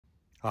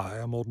Hi,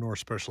 I'm Old Norse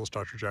Specialist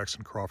Dr.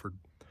 Jackson Crawford.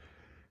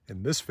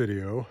 In this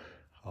video,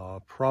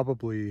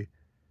 probably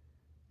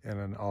in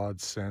an odd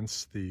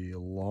sense, the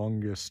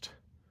longest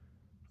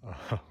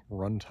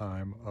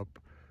runtime up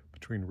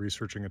between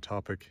researching a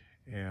topic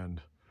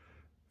and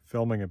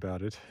filming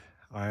about it,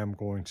 I am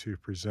going to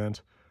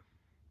present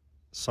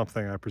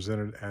something I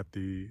presented at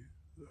the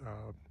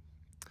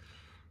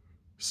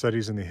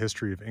Studies in the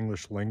History of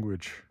English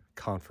Language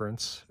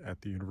conference at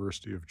the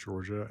University of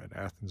Georgia at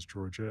Athens,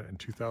 Georgia in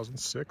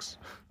 2006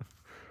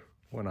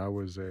 when I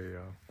was a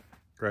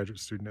graduate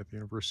student at the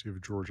University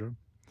of Georgia.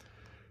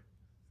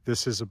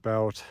 This is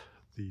about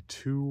the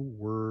two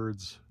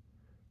words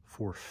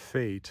for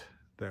fate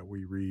that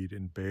we read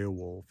in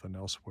Beowulf and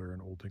elsewhere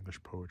in Old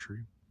English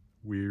poetry,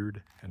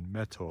 wyrd and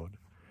metod.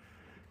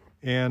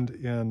 And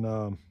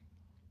in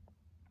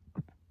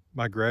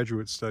my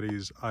graduate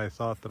studies, I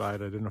thought that I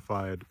had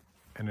identified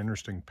an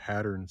interesting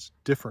patterns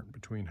different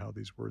between how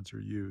these words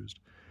are used.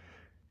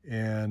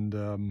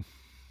 And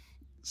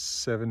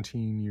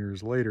 17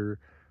 years later,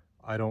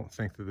 I don't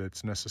think that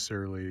it's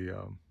necessarily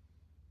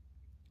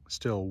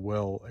still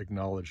well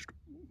acknowledged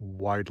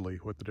widely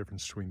what the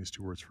difference between these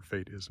two words for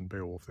fate is in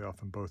Beowulf. They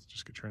often both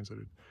just get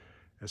translated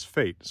as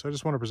fate. So I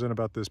just want to present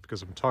about this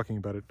because I've been talking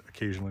about it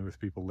occasionally with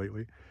people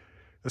lately,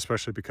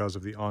 especially because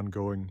of the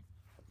ongoing,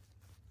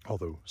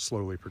 although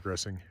slowly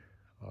progressing,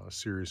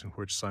 series in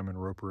which Simon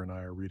Roper and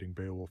I are reading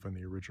Beowulf in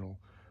the original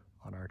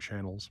on our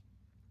channels.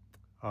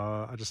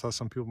 I just thought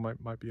some people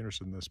might be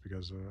interested in this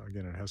because,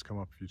 again, it has come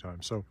up a few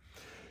times. So,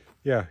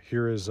 yeah,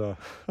 here is a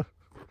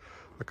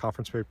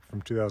conference paper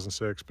from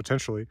 2006.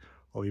 Potentially,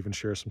 I'll even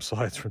share some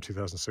slides from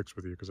 2006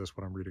 with you because that's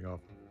what I'm reading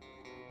off.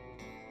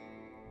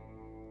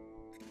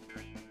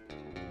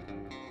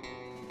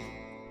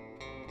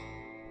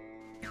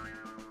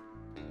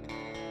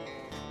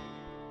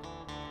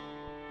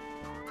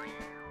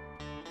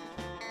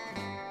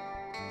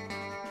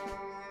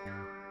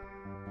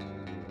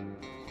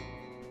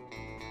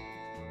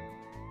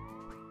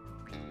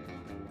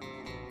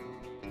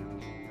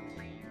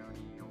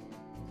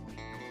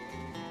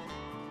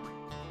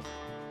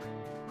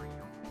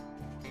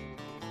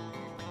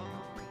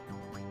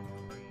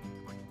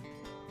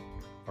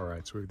 All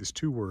right, so we have these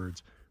two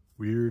words,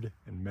 wyrd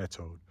and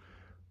metod.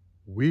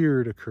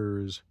 Wyrd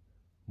occurs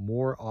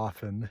more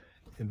often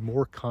in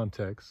more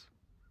contexts,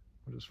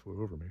 it just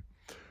flew over me,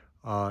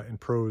 in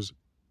prose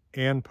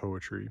and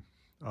poetry.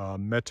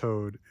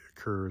 Metod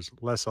occurs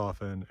less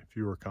often in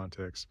fewer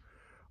contexts,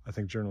 I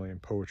think generally in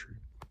poetry.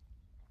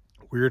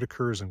 Wyrd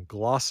occurs in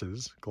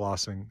glosses,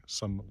 glossing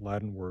some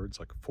Latin words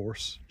like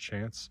force,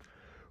 chance,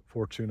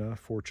 fortuna,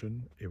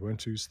 fortune,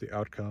 eventus, the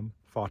outcome,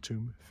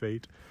 fatum,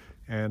 fate,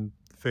 and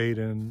fate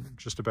in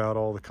just about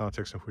all the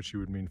contexts in which you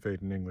would mean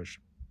fate in English.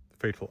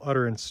 Fateful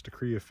utterance,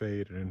 decree of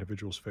fate, an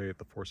individual's fate,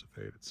 the force of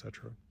fate,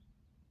 etc.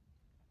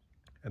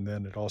 And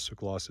then it also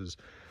glosses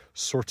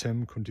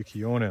sortem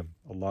conditionem,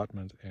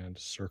 allotment and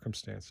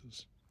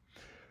circumstances.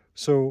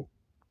 So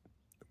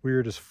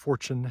wyrd is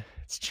fortune,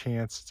 it's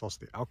chance, it's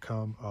also the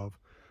outcome of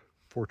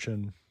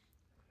fortune.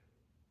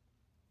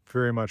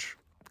 Very much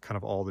kind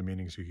of all the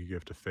meanings you could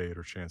give to fate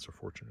or chance or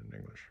fortune in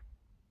English.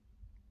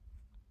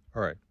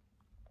 All right.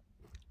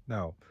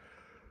 Now,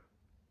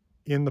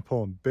 in the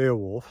poem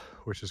Beowulf,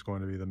 which is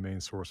going to be the main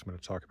source I'm going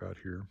to talk about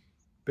here,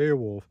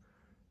 Beowulf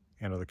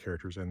and other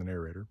characters and the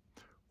narrator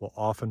will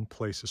often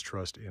place his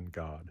trust in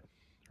God.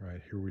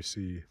 Right here we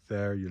see,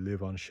 there you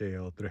live on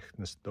shale,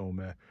 drichtness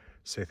dome,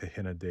 saith a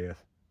hinna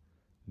death,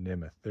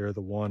 nimeth. There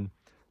the one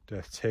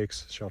death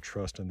takes shall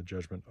trust in the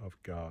judgment of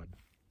God.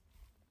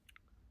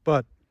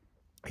 But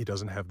he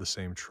doesn't have the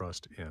same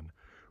trust in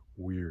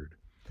wyrd.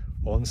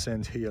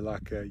 Onsend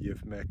hielaka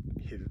yevmek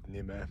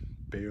hidnime,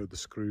 beo the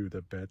screw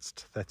that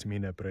betst, that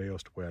mina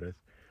breost wereth,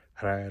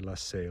 hraela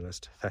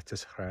sailest, that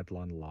is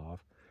hradlan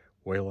lav,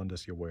 wayland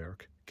as ye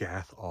work,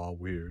 gath all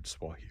wyrd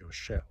swahio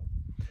shell.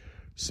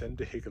 Send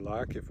to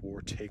Higelac if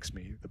war takes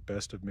me, the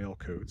best of mail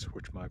coats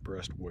which my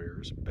breast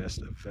wears,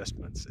 best of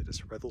vestments, it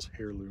is Hrethel's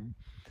heirloom,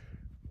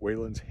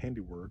 Wayland's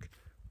handiwork,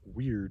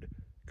 wyrd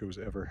goes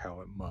ever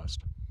how it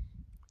must.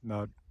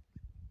 Not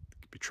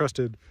be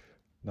trusted,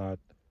 not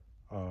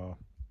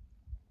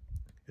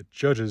it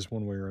judges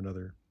one way or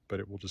another, but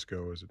it will just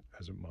go as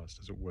it must,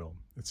 as it will.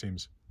 It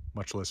seems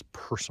much less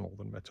personal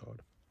than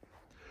metod.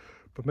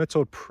 But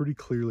metod pretty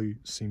clearly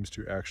seems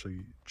to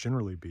actually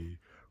generally be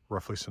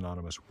roughly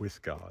synonymous with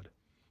God.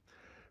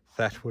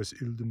 That was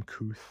ildum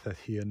kuth that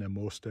hier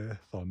nemoste,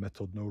 tha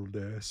metod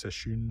nolde,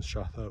 seshun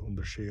shatha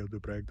under shade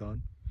bragdan.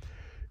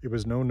 It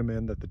was known to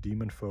men that the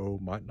demon foe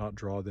might not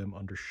draw them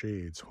under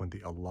shades when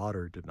the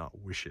allotter did not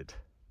wish it.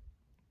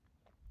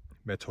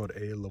 Metod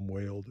elam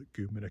wailed,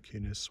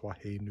 guminakinis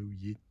swahenu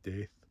yit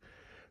death.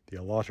 The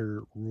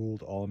allotter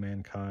ruled all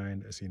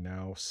mankind as he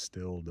now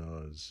still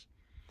does.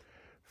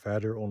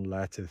 Fader on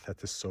latith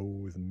that is so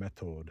with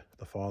metod.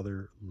 The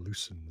father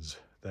loosens,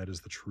 that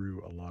is the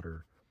true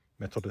allotter.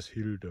 Metodus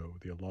hildo,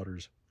 the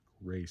allotter's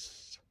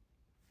grace.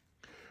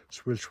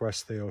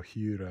 Swilchwas theo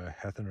hira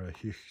hathenra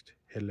hicht,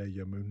 helle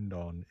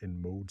jamundan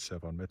in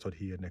modsevan metod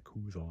hia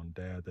nekudon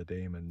der the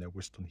daemon ne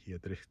wiston hia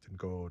drichten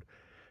god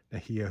na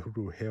hia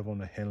huru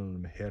hevon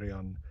helm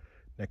herian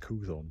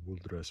nekudon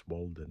wuldres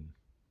walden.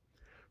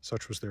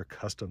 Such was their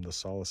custom, the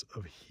solace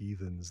of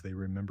heathens. They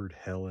remembered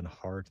hell in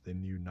heart. They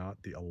knew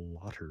not the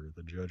allotter,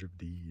 the judge of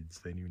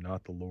deeds. They knew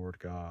not the Lord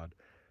God,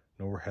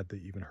 nor had they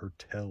even heard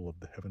tell of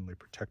the heavenly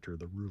protector,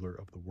 the ruler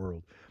of the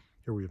world.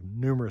 Here we have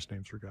numerous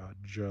names for God: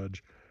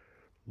 judge,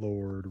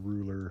 Lord,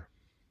 ruler,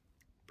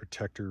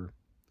 protector,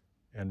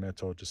 and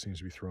metod just seems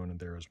to be thrown in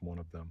there as one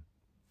of them.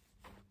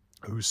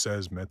 Who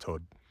says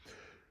metod?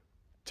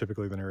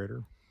 Typically the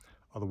narrator,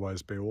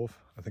 otherwise Beowulf.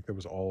 I think there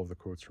was all of the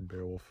quotes from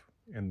Beowulf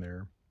in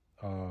there.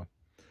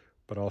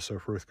 But also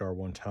Hrothgar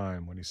one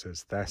time when he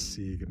says,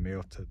 Thasig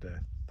meota de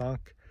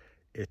thank,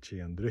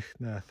 itchi an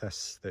drichna,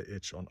 thas the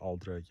itch on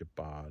aldra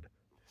yabad.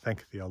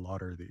 Thank the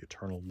Allater, the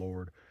eternal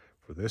Lord,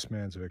 for this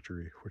man's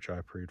victory, which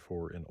I prayed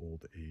for in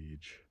old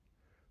age.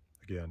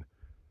 Again,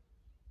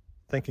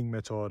 thanking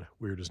metod,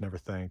 wyrd is never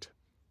thanked,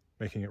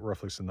 making it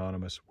roughly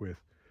synonymous with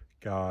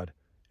God.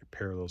 It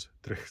parallels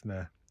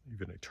drichna,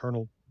 even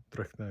eternal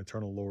drichna,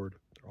 eternal Lord.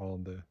 They're all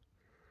in the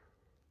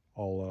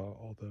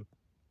all the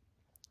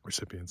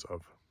recipients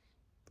of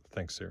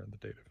thanks there in the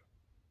dative.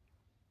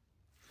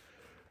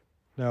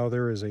 Now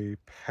there is a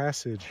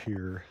passage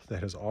here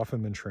that has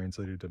often been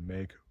translated to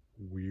make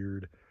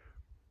wyrd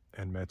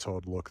and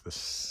metod look the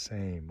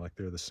same, like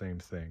they're the same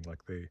thing,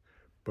 like they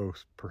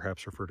both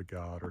perhaps refer to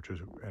God or to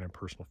an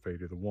impersonal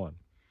fate, either one.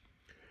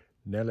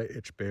 Nelle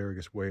ich berg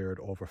is wyrd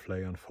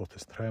overflean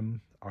fotis trem,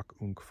 ac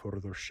unk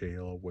further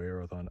shale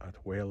where than at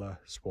wela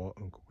swa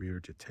unk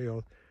wyrd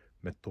jeteo,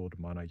 metod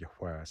mana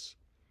jahwas.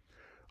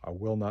 I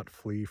will not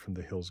flee from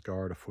the hill's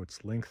guard a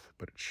foot's length,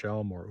 but it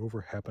shall moreover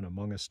happen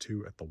among us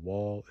two at the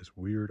wall, as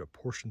wyrd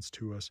apportions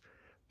to us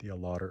the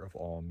allotter of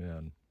all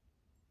men.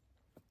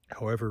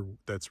 However,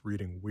 that's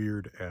reading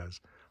wyrd as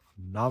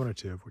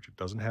nominative, which it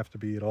doesn't have to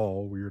be at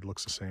all. Wyrd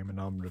looks the same in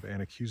nominative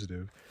and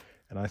accusative,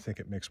 and I think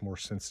it makes more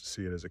sense to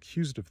see it as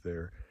accusative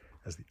there,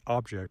 as the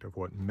object of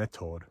what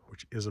metod,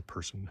 which is a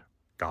person,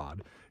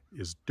 God,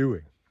 is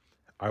doing.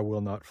 I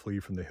will not flee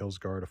from the hill's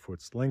guard a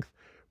foot's length,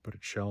 but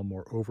it shall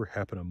moreover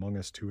happen among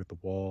us two at the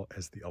wall,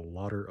 as the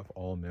allotter of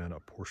all men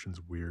apportions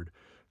wyrd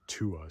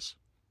to us.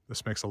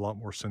 This makes a lot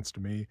more sense to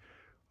me,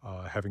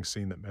 having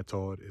seen that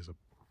metod is a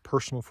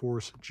personal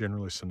force,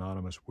 generally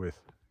synonymous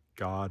with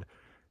God,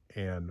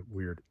 and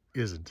wyrd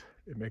isn't.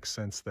 It makes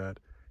sense that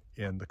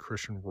in the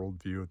Christian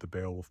worldview of the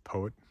Beowulf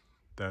poet,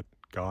 that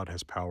God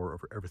has power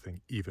over everything,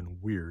 even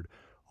wyrd,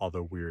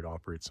 although wyrd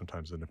operates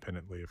sometimes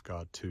independently of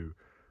God too.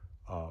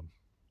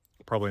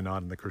 Probably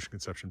not in the Christian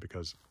conception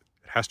because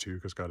it has to,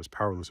 because God is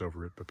powerless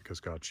over it, but because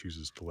God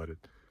chooses to let it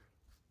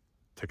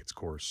take its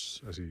course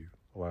as he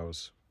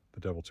allows the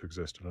devil to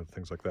exist and other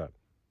things like that.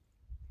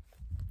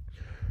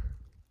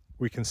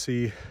 We can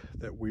see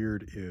that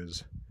wyrd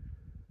is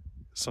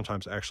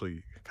sometimes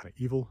actually kind of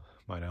evil,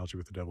 my analogy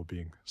with the devil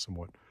being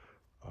somewhat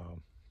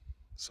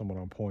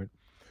on point.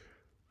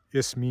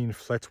 Is min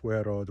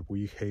fletwerod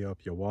we he up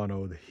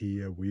yawanod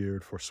hia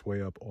wyrd for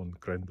sway up on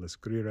grendless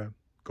grira.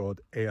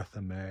 God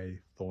eatha me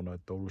thona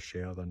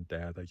dolsheadan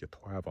dada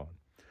yatwavan.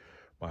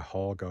 My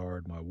hall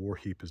guard, my war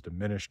heap is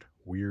diminished.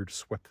 Wyrd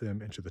swept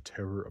them into the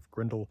terror of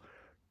Grendel.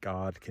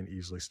 God can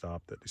easily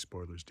stop that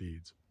despoiler's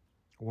deeds.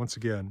 Once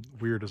again,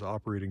 wyrd is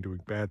operating,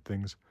 doing bad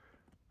things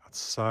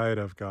outside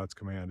of God's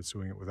command. It's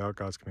doing it without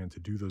God's command to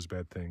do those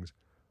bad things.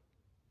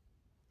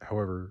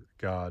 However,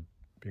 God,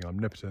 being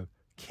omnipotent,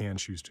 can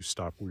choose to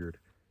stop wyrd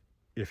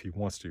if he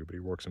wants to, but he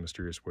works in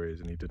mysterious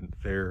ways, and he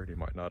didn't there, and he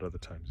might not other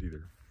times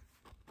either.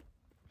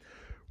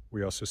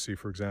 We also see,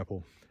 for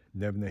example,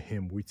 Nevne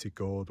him witsi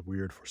god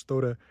wyrd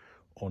forstoda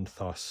on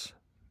thus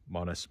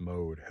manas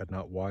mode. Had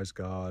not wise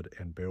God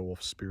and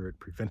Beowulf's spirit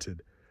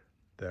prevented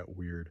that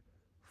wyrd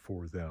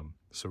for them.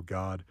 So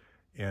God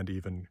and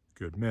even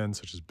good men,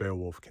 such as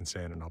Beowulf, can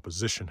stand in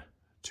opposition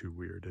to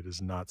wyrd. It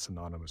is not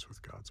synonymous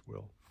with God's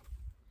will.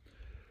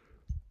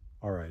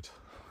 All right,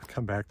 I'll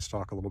come back to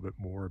talk a little bit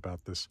more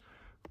about this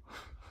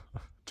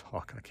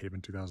talk I gave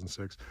in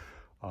 2006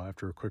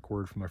 after a quick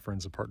word from my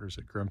friends and partners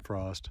at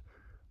Grimfrost.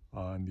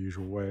 In the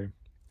usual way.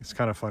 It's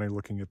kind of funny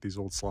looking at these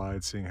old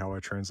slides, seeing how I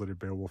translated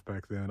Beowulf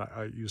back then.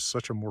 I used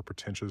such a more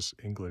pretentious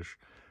English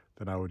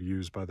than I would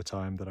use by the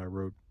time that I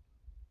wrote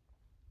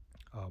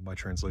my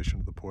translation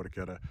of the Poetic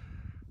Edda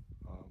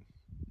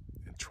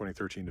in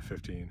 2013 to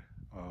 15,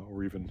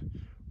 or even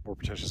more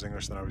pretentious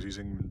English than I was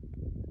using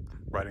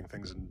writing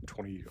things in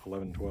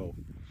 2011-12.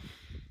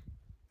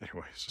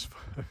 Anyway, it's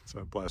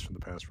a blast from the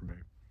past for me.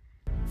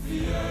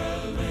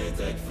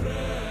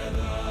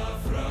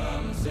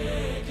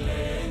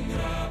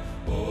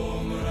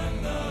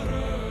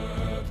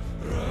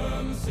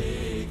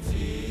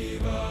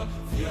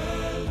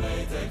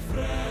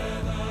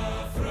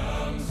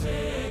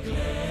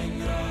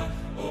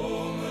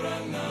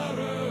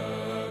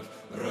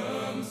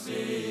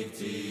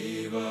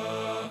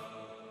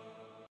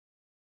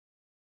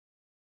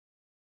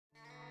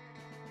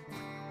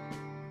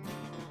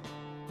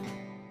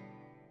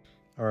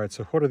 All right,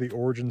 so what are the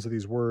origins of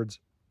these words?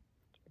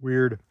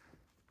 Wyrd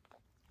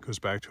goes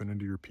back to an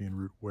Indo-European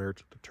root, where,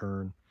 to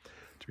turn.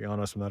 To be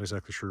honest, I'm not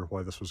exactly sure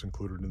why this was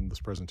included in this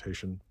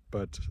presentation,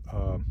 but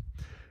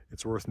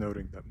it's worth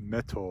noting that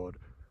metod,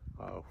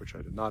 which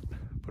I did not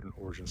put an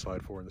origin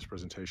slide for in this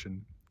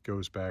presentation,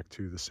 goes back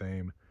to the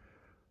same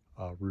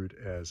root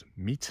as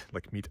meet,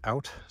 like meet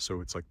out.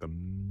 So it's like the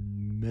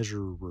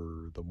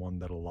measurer, the one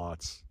that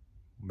allots,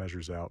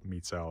 measures out,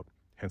 meets out.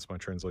 Hence my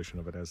translation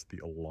of it as the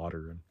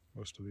allotter in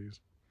most of these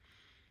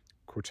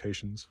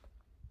quotations.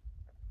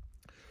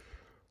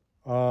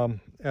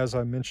 As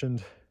I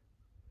mentioned,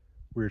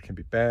 wyrd can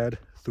be bad.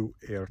 Thu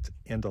ert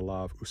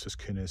endalav usas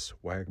kunis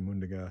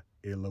wagmundiga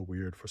ela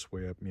wyrd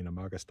forsweab mina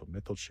magas to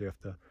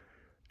metodskifte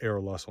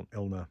erolas on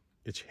ilna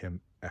ich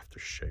him after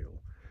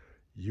shale.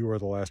 You are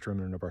the last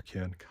remnant of our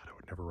kin. God, I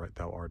would never write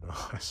thou art in the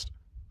last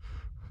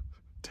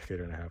decade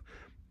and a half.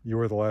 You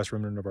are the last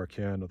remnant of our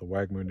kin, of the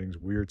Wagmundings.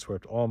 Wyrd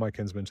swept all my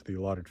kinsmen to the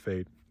allotted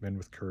fate. Men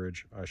with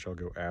courage, I shall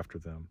go after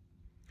them.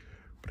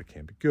 But it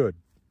can be good,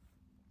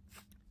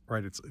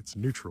 right? It's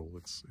neutral.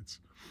 It's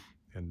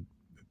in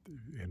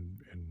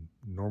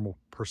normal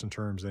person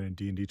terms and in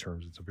D&D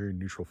terms, it's a very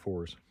neutral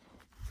force.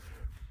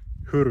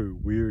 Huru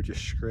wyrd je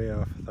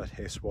skreaf that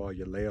heswa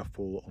je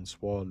leaful on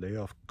swa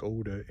leaf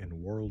gode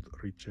in world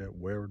riche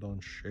werdon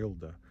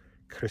shelde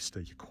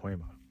Christa je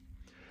quema.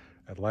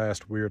 At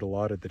last, Wyrd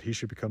allotted that he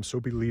should become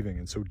so believing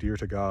and so dear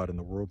to God in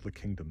the worldly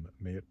kingdom,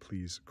 may it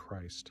please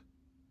Christ.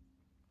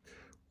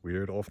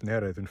 Wyrd of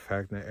nered in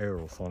fagna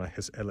erol thona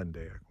his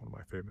ellendeak, one of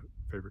my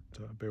favorite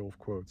Beowulf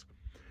quotes.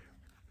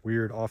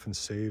 Wyrd often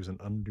saves an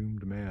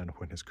undoomed man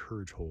when his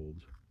courage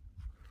holds.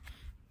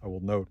 I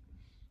will note,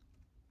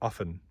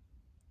 often,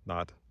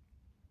 not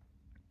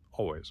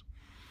always.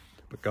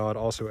 But God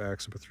also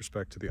acts with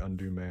respect to the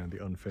undoomed man, the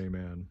unfey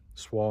man.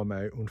 Swa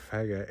mij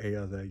unfege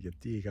eade je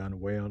digan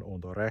wean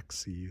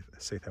ondorexi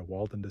seth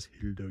waldendes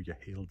hildo je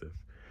heldeth.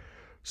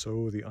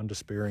 So the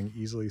undespairing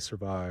easily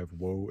survive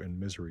woe and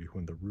misery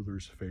when the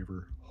ruler's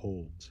favor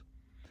holds.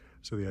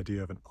 So the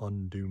idea of an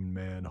undoomed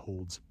man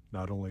holds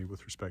not only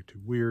with respect to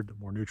Wyrd, the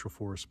more neutral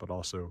force, but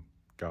also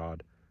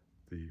God,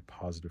 the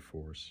positive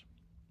force.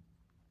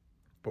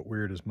 But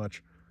Wyrd is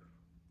much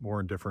more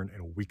indifferent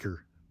and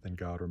weaker than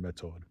God or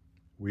metod.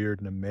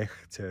 Wyrd na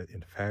mechte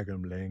in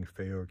fagum lang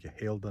feo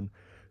gehelden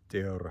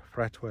deo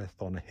refretwe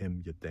thon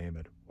him je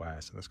damed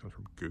was. And this comes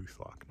from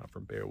Guthlach, not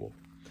from Beowulf.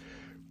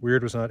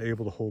 Wyrd was not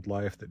able to hold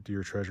life, that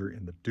dear treasure,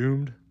 in the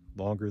doomed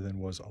longer than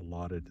was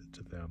allotted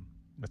to them.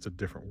 That's a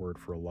different word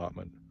for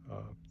allotment.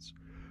 It's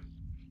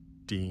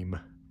deem,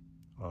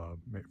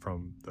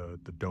 from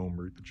the dome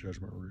root, the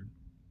judgment root.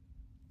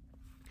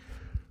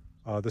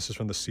 This is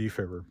from the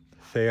Seafarer.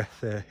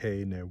 Theathe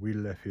he ne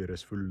wille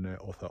fyres fulne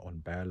otha on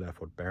bale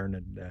for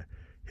bernende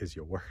his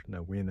je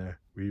wachne winne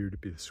Wyrd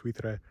be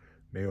sweetre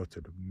meo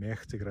to the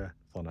mechtigre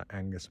thona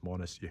angus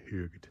monis je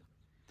huged.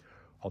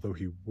 Although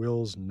he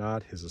wills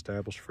not his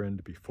established friend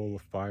to be full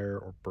of fire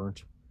or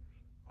burnt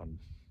on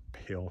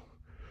pale,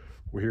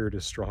 Wyrd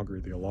is stronger,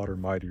 the allotter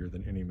mightier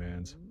than any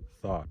man's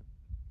thought.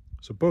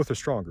 So both are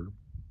stronger.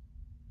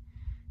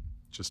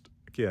 Just,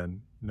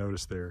 again,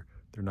 notice they're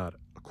not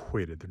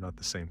equated. They're not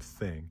the same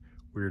thing.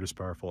 Wyrd is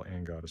powerful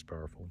and God is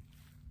powerful.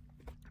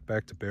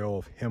 Back to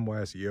Beowulf.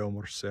 Himwas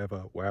Yeomur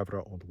Seva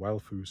Wavra und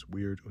Walfus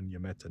Wyrd und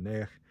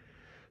Yemetanech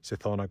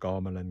Sithona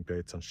Gamelen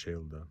Gates and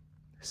Shelde.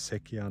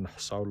 Sekian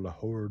Saula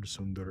Hord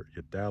Sunder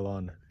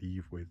Yedalan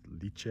Leave with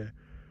Liche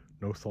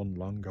Nothon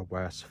Langa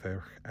Was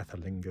Ferch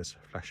Athalingus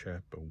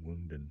Flashe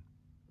Bewunden.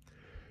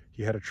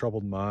 He had a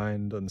troubled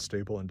mind,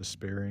 unstable and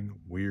despairing,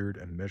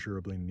 Wyrd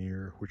immeasurably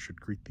near, which should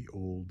greet the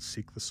old,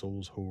 seek the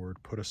soul's hoard,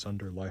 put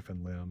asunder life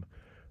and limb.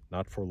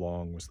 Not for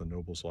long was the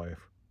noble's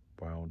life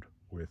bound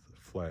with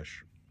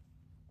flesh.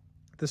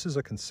 This is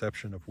a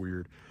conception of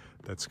Wyrd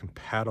that's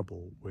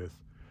compatible with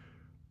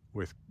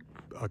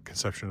a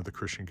conception of the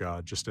Christian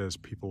God, just as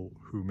people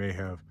who may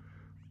have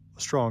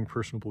a strong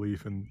personal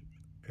belief in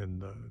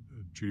the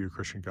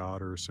Judeo-Christian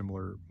God or a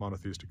similar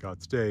monotheistic God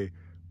today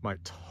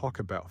might talk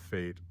about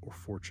fate or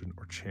fortune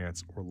or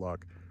chance or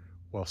luck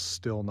while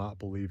still not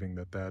believing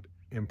that that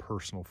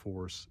impersonal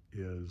force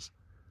is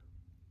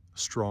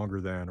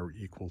stronger than or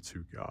equal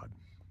to God,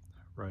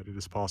 right? It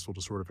is possible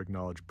to sort of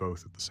acknowledge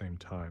both at the same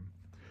time.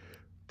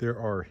 There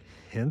are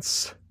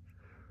hints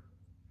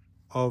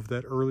of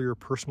that earlier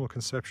personal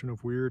conception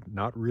of Wyrd,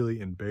 not really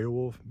in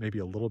Beowulf, maybe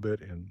a little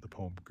bit in the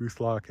poem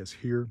Guthlach, as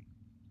here.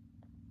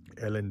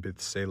 Ellen bid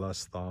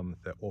selas tham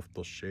the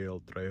oftal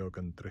shale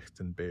dreogan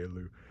drichten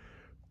belu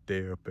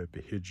deope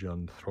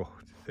behidjan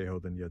throcht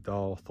theoden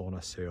yadal thona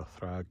seo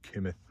thrag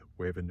kimith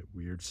weven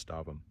Wyrd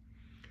stavum.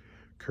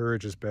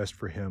 Courage is best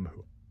for him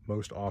who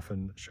most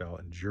often shall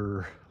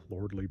endure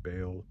lordly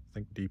bale,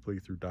 think deeply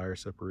through dire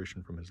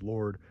separation from his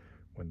lord,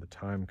 when the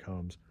time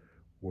comes,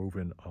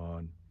 woven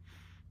on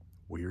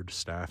Wyrd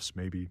staffs,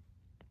 maybe.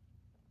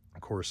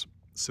 Of course,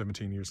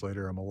 17 years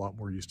later, I'm a lot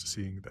more used to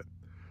seeing that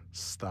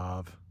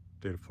stav,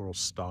 dative plural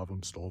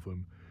stavum,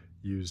 stolvum,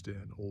 used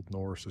in Old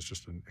Norse as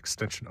just an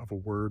extension of a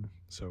word.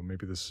 So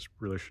maybe this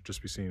really should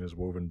just be seen as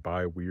woven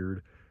by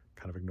Wyrd,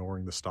 kind of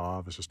ignoring the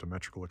stav as just a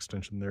metrical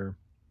extension there.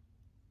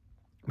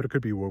 But it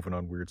could be woven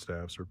on weird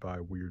staffs or by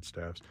weird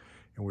staffs,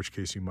 in which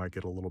case you might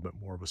get a little bit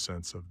more of a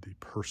sense of the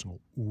personal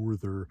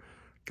Urther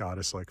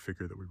goddess-like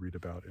figure that we read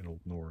about in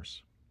Old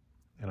Norse.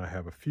 And I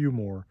have a few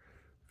more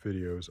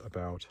videos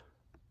about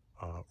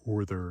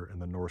Urther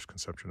and the Norse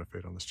conception of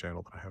fate on this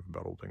channel that I have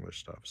about Old English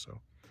stuff. So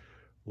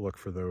look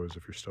for those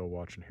if you're still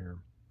watching here.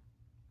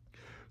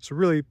 So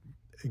really,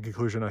 in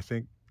conclusion, I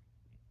think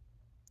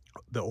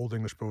the Old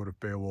English poet of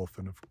Beowulf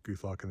and of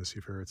Guthlac and the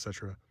Seafarer,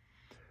 etc.,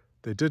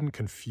 they didn't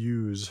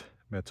confuse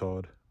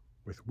metod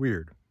with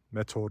wyrd.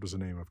 Metod is a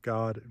name of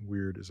God, and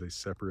wyrd is a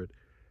separate,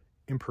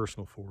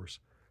 impersonal force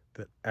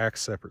that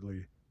acts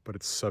separately, but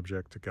it's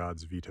subject to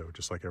God's veto,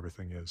 just like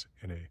everything is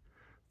in a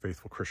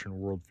faithful Christian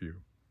worldview.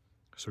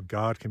 So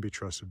God can be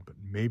trusted, but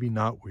maybe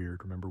not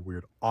wyrd. Remember,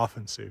 wyrd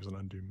often saves an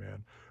undoomed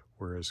man,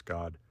 whereas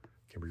God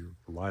can be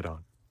relied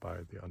on by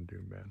the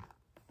undoomed man.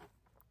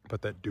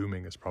 But that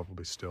dooming is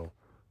probably still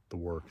the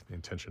work, the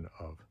intention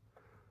of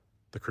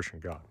the Christian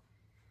God.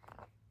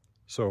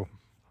 So a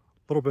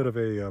little bit of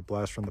a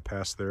blast from the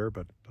past there,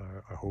 but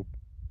I hope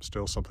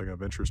still something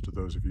of interest to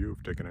those of you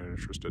who've taken an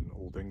interest in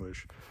Old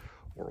English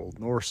or Old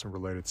Norse and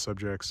related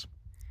subjects.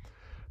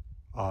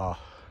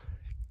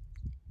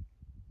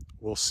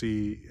 We'll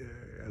see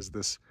as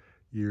this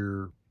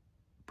year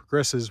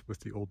progresses with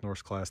the Old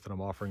Norse class that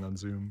I'm offering on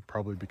Zoom,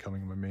 probably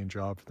becoming my main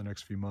job for the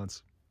next few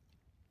months,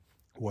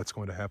 what's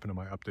going to happen to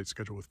my update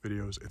schedule with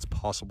videos. It's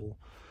possible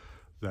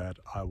that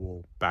I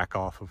will back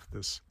off of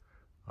this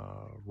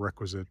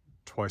requisite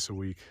twice a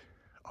week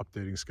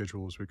updating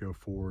schedule as we go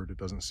forward. It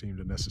doesn't seem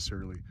to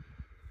necessarily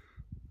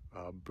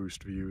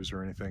boost views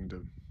or anything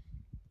to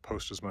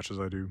post as much as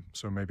I do,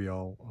 so maybe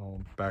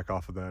I'll back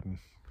off of that and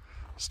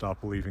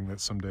stop believing that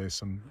someday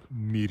some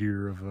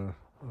meteor of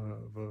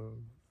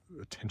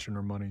attention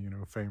or money,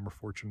 fame or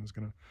fortune is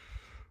going to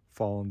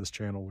fall on this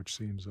channel, which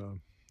seems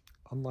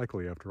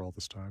unlikely after all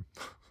this time.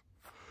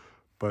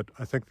 But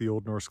I think the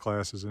Old Norse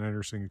class is an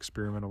interesting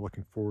experiment. I'm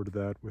looking forward to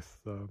that with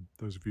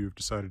those of you who've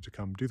decided to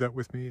come do that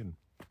with me. And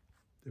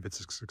if it's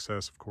a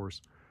success, of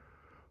course,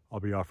 I'll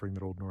be offering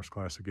that Old Norse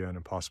class again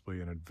and possibly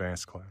an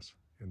advanced class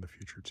in the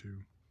future too.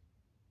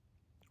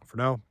 For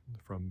now,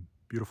 from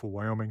beautiful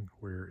Wyoming,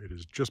 where it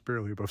is just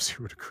barely above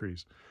 0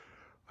 degrees,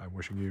 I'm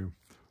wishing you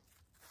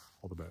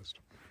all the best.